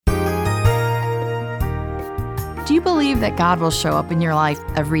Do you believe that God will show up in your life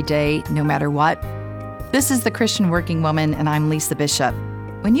every day, no matter what? This is The Christian Working Woman, and I'm Lisa Bishop.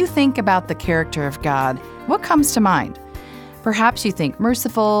 When you think about the character of God, what comes to mind? Perhaps you think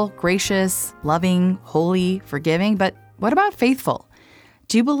merciful, gracious, loving, holy, forgiving, but what about faithful?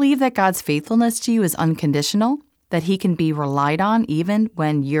 Do you believe that God's faithfulness to you is unconditional, that He can be relied on even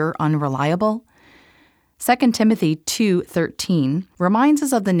when you're unreliable? 2 Timothy 2:13 reminds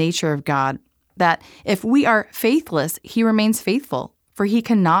us of the nature of God, that if we are faithless, He remains faithful, for He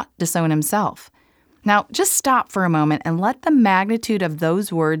cannot disown Himself. Now, just stop for a moment and let the magnitude of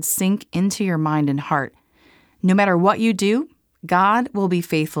those words sink into your mind and heart. No matter what you do, God will be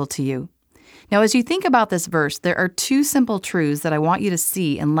faithful to you. Now, as you think about this verse, there are two simple truths that I want you to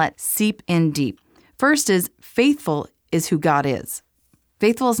see and let seep in deep. First is, faithful is who God is.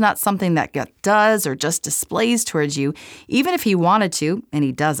 Faithful is not something that God does or just displays towards you. Even if He wanted to, and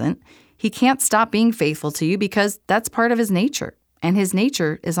He doesn't, He can't stop being faithful to you because that's part of His nature, and His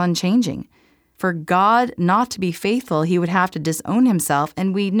nature is unchanging. For God not to be faithful, He would have to disown Himself,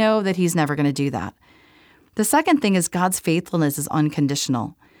 and we know that He's never going to do that. The second thing is God's faithfulness is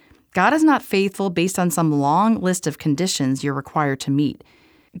unconditional. God is not faithful based on some long list of conditions you're required to meet.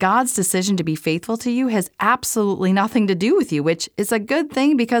 God's decision to be faithful to you has absolutely nothing to do with you, which is a good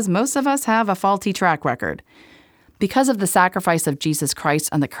thing because most of us have a faulty track record. Because of the sacrifice of Jesus Christ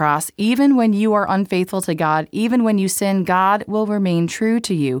on the cross, even when you are unfaithful to God, even when you sin, God will remain true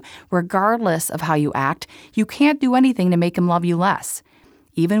to you, regardless of how you act. You can't do anything to make Him love you less.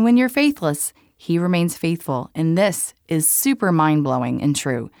 Even when you're faithless, He remains faithful, and this is super mind-blowing and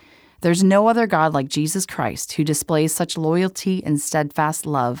true. There's no other God like Jesus Christ who displays such loyalty and steadfast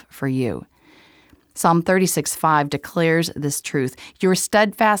love for you. Psalm 36:5 declares this truth. Your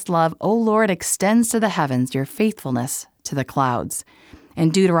steadfast love, O Lord, extends to the heavens, your faithfulness to the clouds.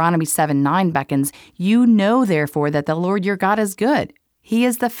 And Deuteronomy 7:9 beckons, you know, therefore, that the Lord your God is good. He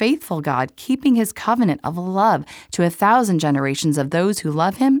is the faithful God, keeping His covenant of love to 1,000 generations of those who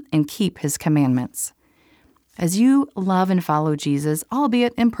love Him and keep His commandments. As you love and follow Jesus,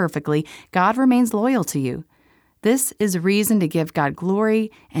 albeit imperfectly, God remains loyal to you. This is reason to give God glory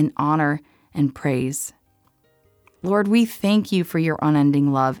and honor and praise. Lord, we thank You for Your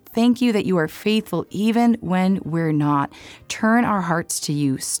unending love. Thank You that You are faithful even when we're not. Turn our hearts to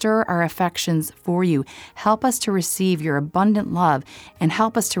You. Stir our affections for You. Help us to receive Your abundant love and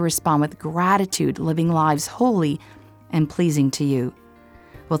help us to respond with gratitude, living lives holy and pleasing to You.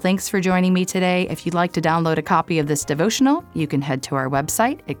 Well, thanks for joining me today. If you'd like to download a copy of this devotional, you can head to our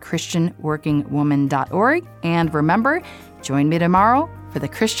website at christianworkingwoman.org. And remember, join me tomorrow for The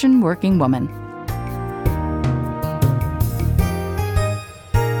Christian Working Woman.